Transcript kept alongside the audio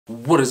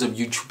What is up,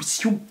 YouTube?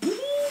 It's your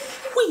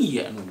boy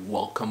and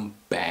welcome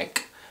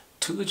back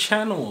to the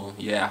channel.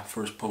 Yeah,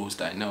 first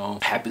post, I know.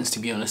 Happens to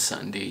be on a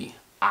Sunday,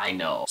 I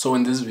know. So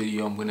in this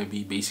video, I'm gonna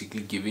be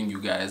basically giving you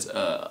guys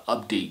a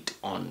update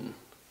on,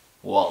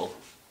 well,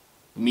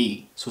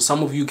 me. So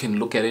some of you can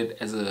look at it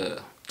as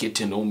a get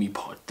to know me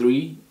part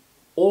 3,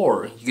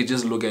 or you could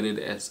just look at it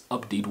as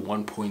update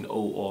 1.0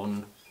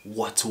 on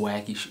what's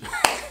Wagishu.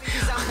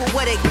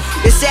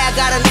 They say I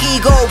got an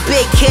ego,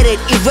 big-headed,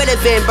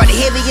 irrelevant, but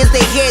heavy is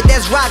the head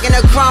that's rocking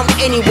a crown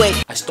anyway.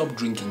 I stopped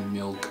drinking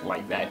milk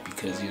like that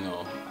because, you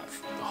know,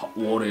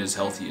 water is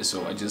healthier,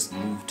 so I just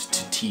moved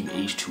to Team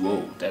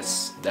H2O.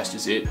 That's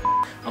just it.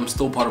 I'm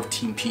still part of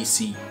Team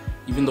PC,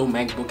 even though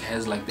MacBook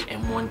has like the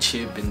M1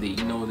 chip and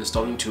they're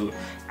starting to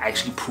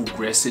actually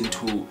progress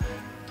into,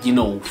 you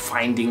know,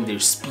 finding their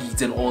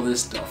speeds and all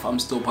this stuff. I'm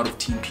still part of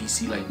Team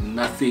PC. Like,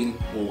 nothing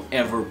will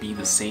ever be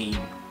the same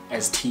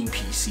as Team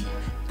PC.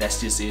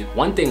 That's just it.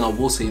 One thing I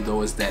will say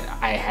though is that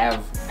I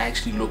have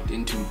actually looked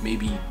into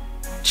maybe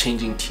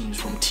changing teams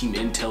from Team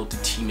Intel to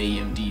Team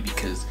AMD,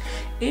 because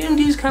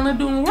AMD's kind of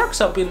doing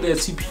works up in their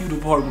CPU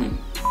department.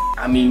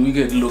 I mean, we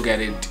could look at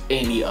it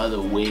any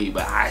other way,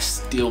 but I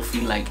still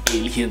feel like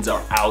aliens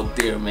are out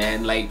there,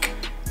 man. Like,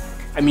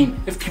 I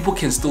mean, if people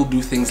can still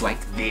do things like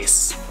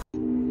this,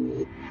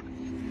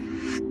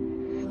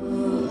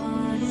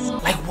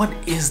 like, what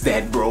is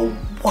that, bro?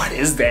 What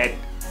is that?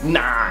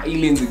 Nah,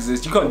 aliens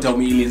exist. You can't tell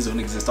me aliens don't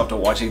exist after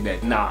watching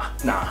that. Nah.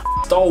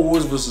 Star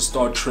Wars versus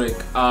Star Trek,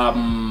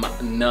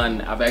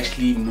 none. I've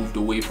actually moved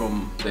away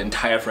from the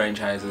entire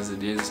franchise as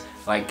it is.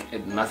 Like,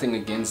 nothing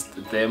against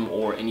them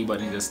or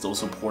anybody that still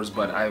supports,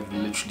 but I've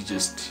literally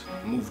just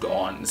moved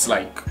on. It's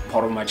like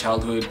part of my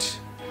childhood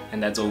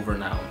and that's over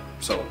now.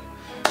 So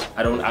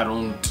I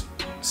don't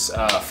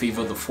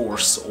favor the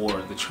Force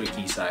or the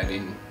tricky side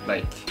in,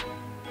 like,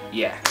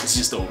 yeah, it's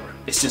just over.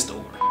 It's just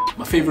over.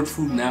 My favorite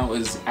food now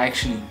is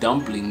actually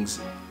dumplings,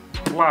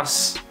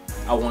 plus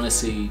I want to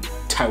say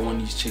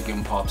Taiwanese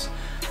chicken pops,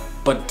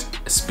 but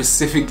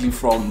specifically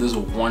from this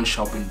one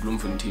shop in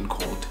Bloemfontein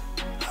called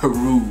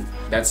Haru.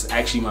 That's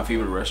actually my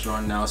favorite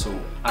restaurant now, so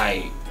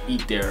I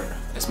eat there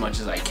as much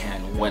as I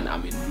can when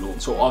I'm in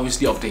Bloem. So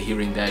obviously after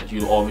hearing that,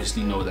 you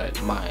obviously know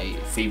that my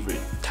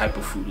favorite type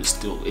of food is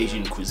still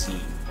Asian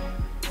cuisine,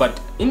 but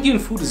Indian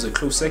food is a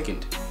close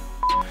second.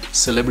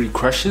 Celebrity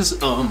crushes,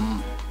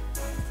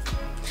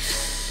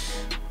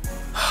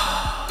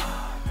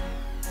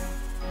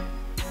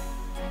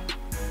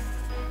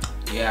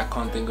 yeah, I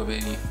can't think of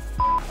any.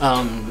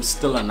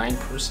 Still a night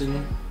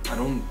person. I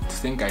don't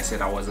think I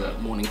said I was a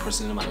morning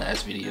person in my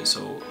last video,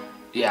 so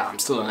yeah, I'm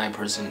still a night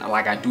person.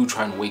 Like, I do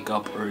try and wake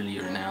up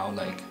earlier now.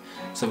 Like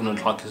 7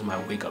 o'clock is my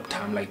wake up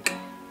time, like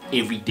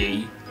every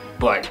day,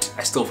 but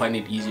I still find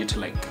it easier to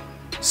like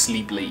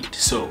sleep late.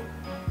 So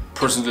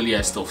personally,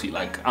 I still feel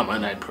like I'm a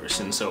night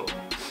person, so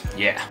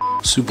yeah.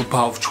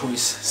 Superpower of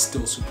choice,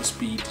 still super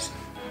speed.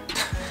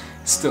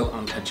 Still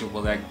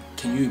untouchable. Like,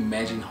 can you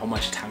imagine how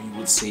much time you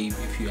would save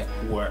if you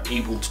were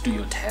able to do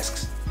your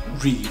tasks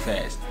really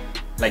fast?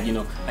 Like, you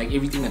know, like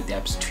everything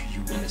adapts to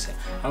you in a sense.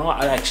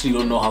 I actually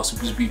don't know how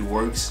super speed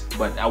works,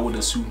 but I would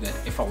assume that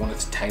if I wanted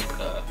to type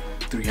a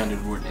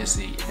 300-word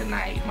essay and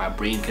my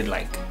brain could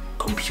like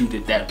compute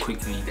it that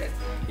quickly that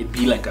it'd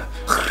be like a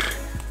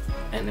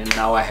and then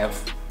now I have,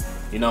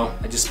 you know,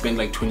 I just spend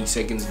like 20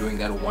 seconds doing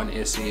that one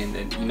essay and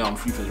then, you know, I'm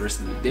free for the rest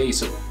of the day.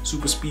 So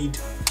super speed,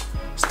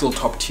 still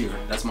top tier.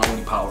 That's my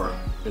only power.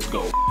 Let's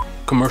go.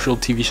 Commercial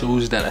TV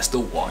shows that I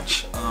still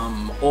watch.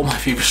 All my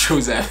favorite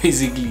shows I've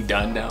basically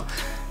done now,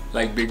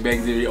 like Big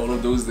Bang Theory, all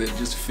of those that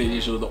just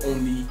finished. Or the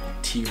only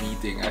TV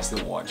thing I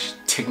still watch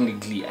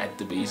technically at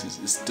the basis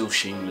is still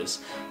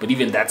Shameless, but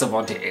even that's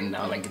about to end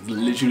now. Like, it's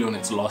literally on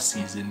its last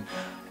season.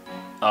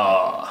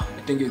 I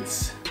think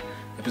it's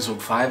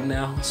episode 5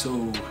 now,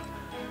 so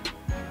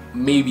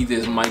maybe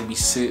there might be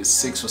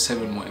 6 or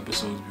 7 more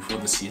episodes before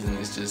the season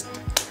is just.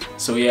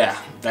 So yeah,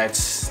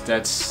 that's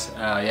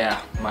yeah,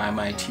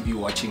 my TV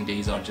watching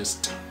days are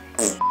just.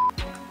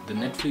 The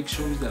Netflix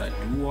shows that I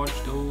do watch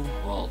though,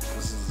 well,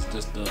 this is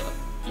just the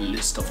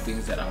list of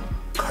things that I'm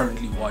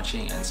currently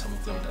watching and some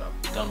of them that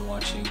I'm done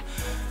watching,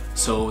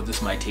 so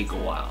this might take a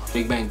while.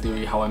 Big Bang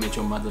Theory, How I Met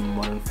Your Mother,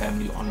 Modern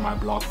Family, On My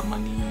Block,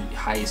 Money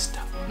Heist,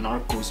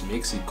 Narcos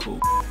Mexico.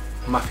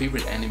 My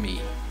favorite anime,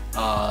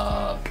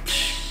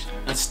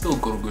 it's still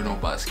Kuroko no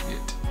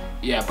Basket.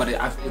 Yeah, but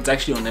it's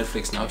actually on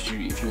Netflix now if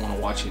you want to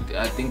watch it.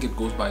 I think it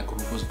goes by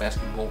Kuroko's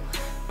Basketball,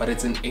 but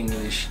it's in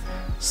English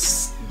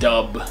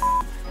dub.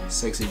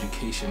 Sex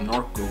Education,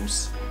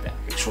 Narcos, the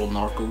actual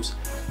Narcos,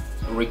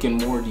 Rick and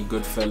Morty,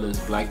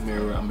 Goodfellas, Black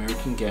Mirror,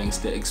 American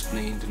Gangster,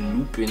 Explained,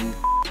 Lupin.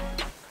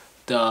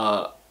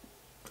 The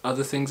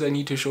other things I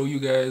need to show you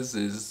guys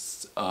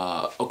is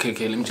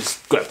okay, let me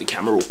just grab the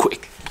camera real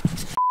quick.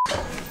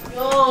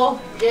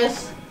 Oh,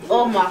 yes.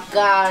 Oh my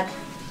God.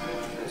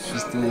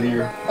 She's still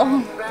here.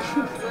 Oh.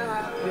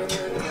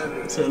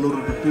 Say hello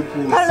to the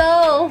people.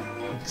 Hello.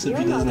 Except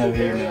he doesn't have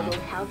hair now.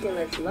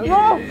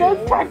 No,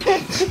 don't touch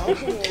it.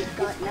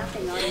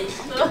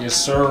 Yes,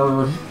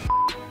 sir.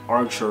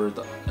 Archer,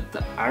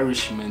 the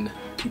Irishman,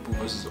 People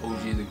versus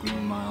OJ the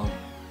Green Mile,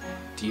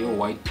 Dear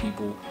White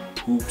People,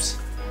 Hoops,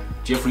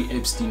 Jeffrey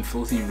Epstein,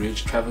 Filthy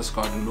Rich, Travis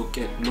Scott,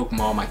 Look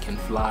Mom, I Can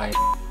Fly.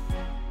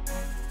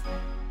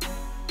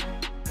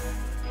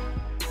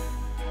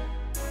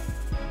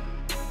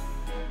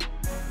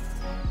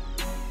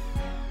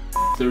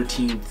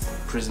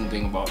 '13th prison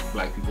thing about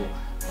black people,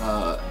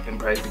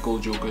 Impractical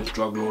Jokers,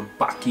 Drug Lord,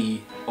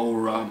 Baki,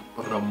 Ora,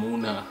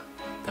 Ramona,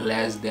 The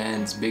Last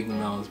Dance, Big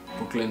Mouth,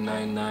 Brooklyn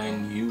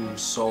Nine-Nine, You,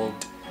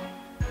 Salt,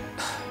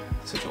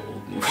 such an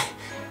old movie,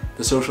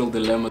 The Social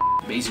Dilemma.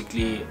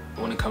 Basically,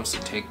 when it comes to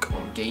tech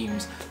or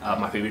games,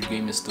 my favorite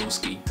game is still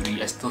Skate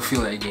 3. I still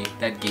feel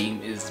that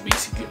game is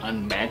basically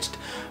unmatched.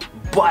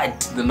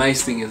 But the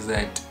nice thing is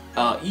that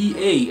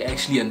EA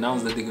actually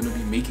announced that they're going to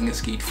be making a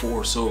Skate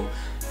 4, so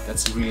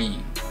that's really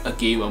a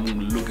game I'm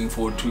looking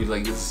forward to.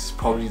 Like, this is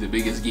probably the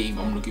biggest game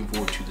I'm looking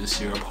forward to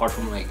this year, apart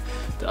from like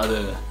the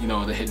other, you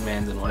know, the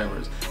Hitmans and whatever.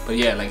 But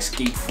yeah, like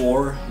Skate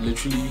 4,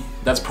 literally,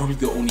 that's probably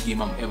the only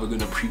game I'm ever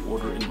gonna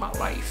pre-order in my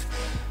life.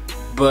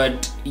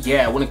 But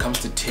yeah, when it comes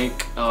to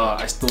tech,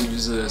 I still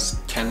use a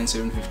Canon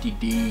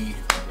 750D.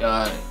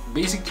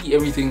 Basically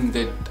everything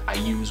that I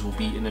use will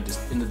be in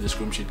the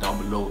description down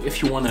below.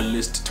 If you want a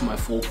list to my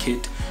full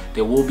kit,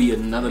 there will be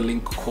another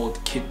link called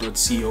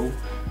kit.co.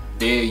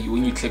 There,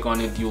 when you click on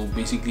it, you'll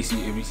basically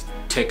see every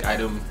tech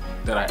item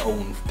that I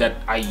own, that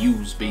I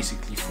use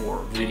basically for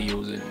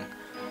videos and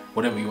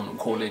whatever you want to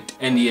call it.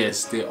 And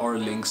yes, there are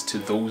links to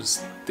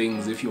those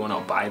things if you want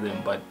to buy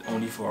them, but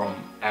only from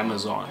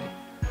Amazon.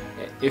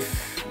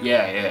 If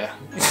yeah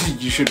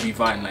you should be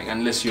fine, like,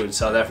 unless you're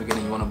South African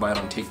and you want to buy it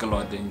on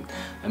Takealot, then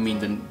I mean,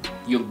 then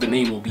the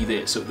name will be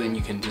there, so then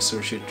you can just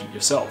search it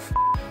yourself.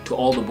 To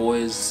all the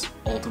boys,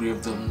 all three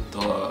of them,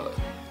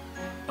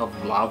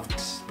 I've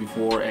loved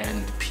before,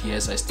 and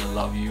PS, I still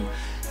love you,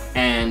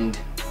 and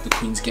the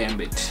Queen's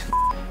Gambit.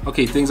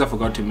 Okay, things I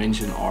forgot to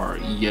mention are,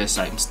 yes,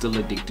 I'm still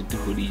addicted to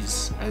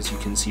hoodies, as you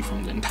can see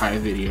from the entire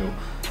video.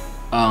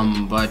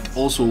 But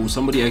also,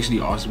 somebody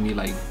actually asked me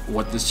like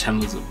what this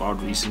channel is about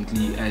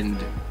recently, and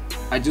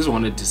I just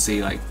wanted to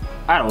say, like,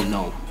 I don't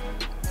know.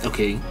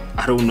 Okay,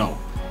 I don't know.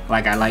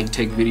 Like, I like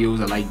tech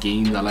videos, I like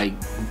games, I like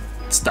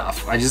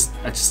stuff. I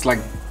just like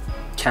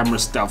camera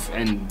stuff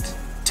and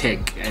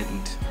tech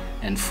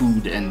and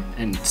food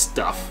and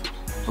stuff.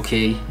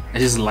 Okay, I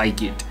just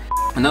like it.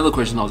 Another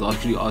question I was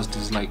actually asked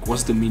is like,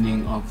 what's the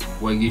meaning of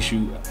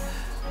Wagishu?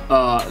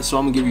 So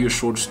I'm gonna give you a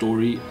short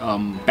story.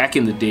 Back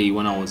in the day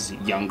when I was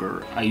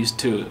younger, I used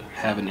to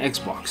have an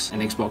Xbox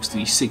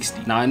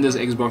 360. Now in this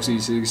Xbox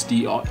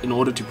 360, in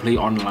order to play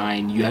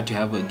online, you had to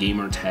have a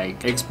gamer tag.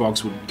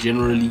 Xbox would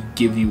generally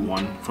give you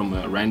one from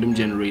a random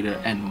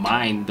generator, and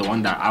mine, the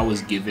one that I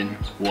was given,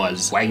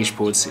 was Wagishu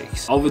Poet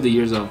 6. Over the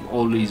years, I've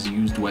always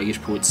used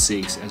Wagishu Poet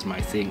 6 as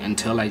my thing,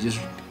 until I just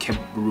kept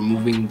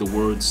removing the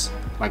words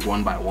like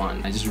one by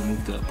one. I just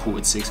removed the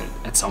Poet 6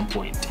 at some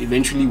point.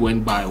 Eventually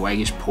went by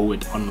Wagishu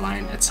Poet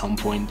online at some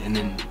point, and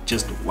then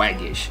just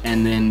Wagish.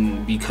 And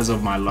then because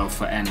of my love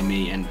for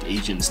anime and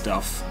Asian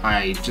stuff,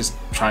 I just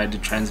tried to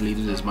translate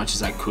it as much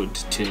as I could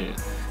to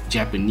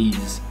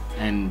Japanese.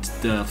 And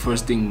the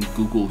first thing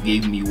Google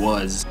gave me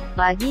was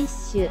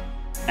Wagishu.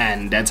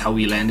 And that's how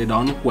we landed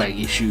on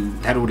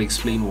Wagishu. That would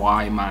explain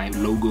why my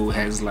logo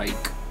has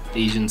like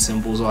Asian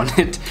symbols on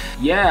it.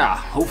 Yeah,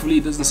 hopefully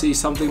it doesn't say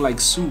something like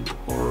soup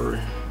or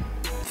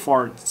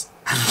farts.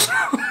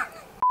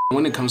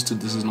 When it comes to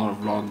This Is Not a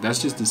Vlog, that's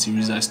just the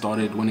series I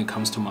started when it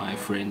comes to my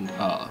friend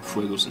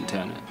Fuego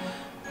Santana.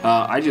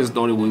 I just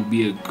thought it would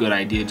be a good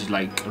idea to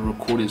like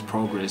record his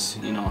progress,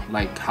 you know,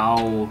 like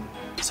how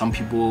some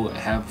people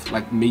have,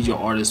 like major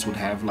artists would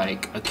have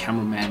like a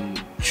cameraman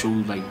show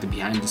like the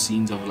behind the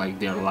scenes of like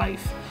their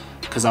life.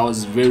 Because I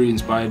was very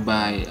inspired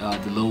by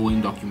the Lil Wayne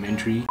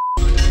documentary.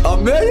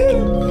 $1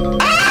 million?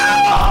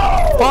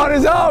 Ah!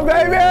 Party's on,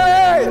 baby!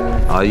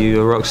 Are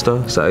you a rock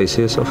star? Is that how you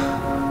see yourself?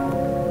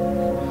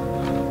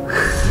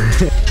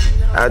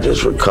 I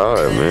just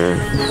record,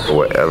 man.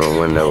 Whatever,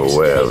 whenever,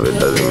 wherever, it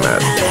doesn't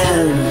matter.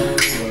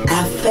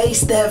 I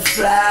face that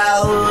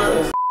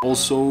flower.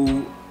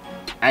 Also,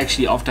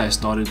 actually, after I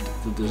started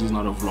the This Is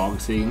Not a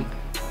Vlog thing,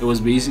 it was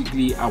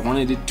basically, I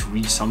wanted it to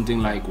reach something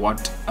like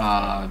what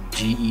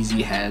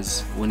G-Eazy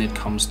has when it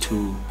comes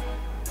to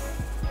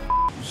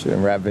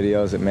shooting rap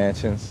videos at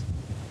mansions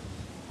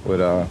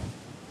with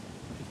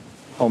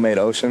homemade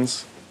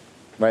oceans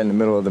right in the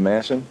middle of the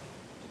mansion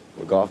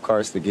with golf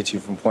carts to get you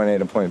from point A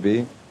to point B.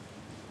 You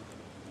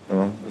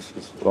know, this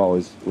is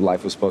what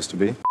life was supposed to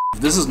be.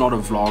 This Is Not a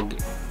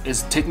Vlog.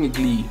 It's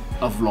technically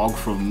a vlog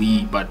from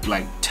me, but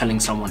like telling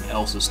someone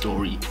else's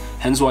story.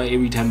 Hence why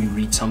every time you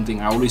read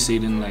something, I always say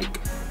it in like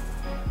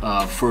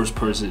first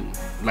person.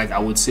 Like I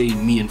would say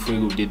me and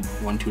Fuego did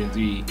 1, 2, and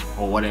 3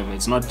 or whatever.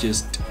 It's not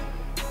just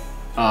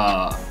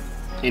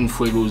in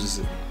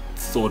Fuego's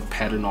thought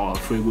pattern or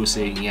Fuego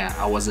saying, yeah,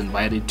 I was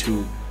invited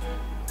to,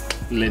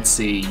 let's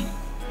say,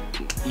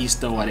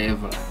 Easter,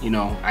 whatever, you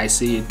know. I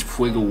say it,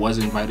 Fuego was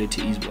invited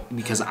to Easter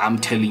because I'm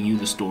telling you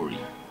the story.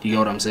 Do you get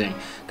what I'm saying?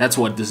 That's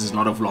what This Is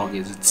Not a Vlog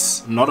is.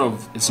 It's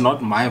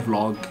not my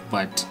vlog,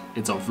 but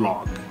it's a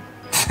vlog.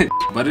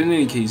 But in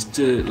any case,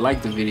 to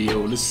like the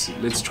video,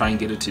 let's try and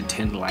get it to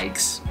 10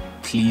 likes,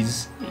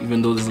 please.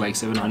 Even though there's like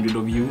 700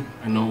 of you,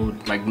 I know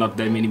like not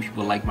that many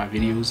people like my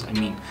videos. I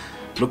mean,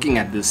 looking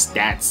at the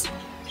stats,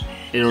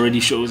 it already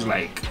shows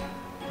like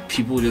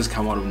people just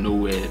come out of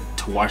nowhere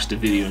to watch the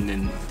video and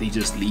then they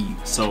just leave.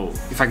 So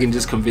if I can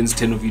just convince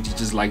 10 of you to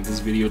just like this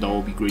video, that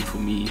will be great for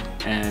me.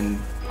 And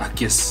I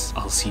guess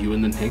I'll see you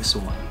in the next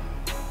one.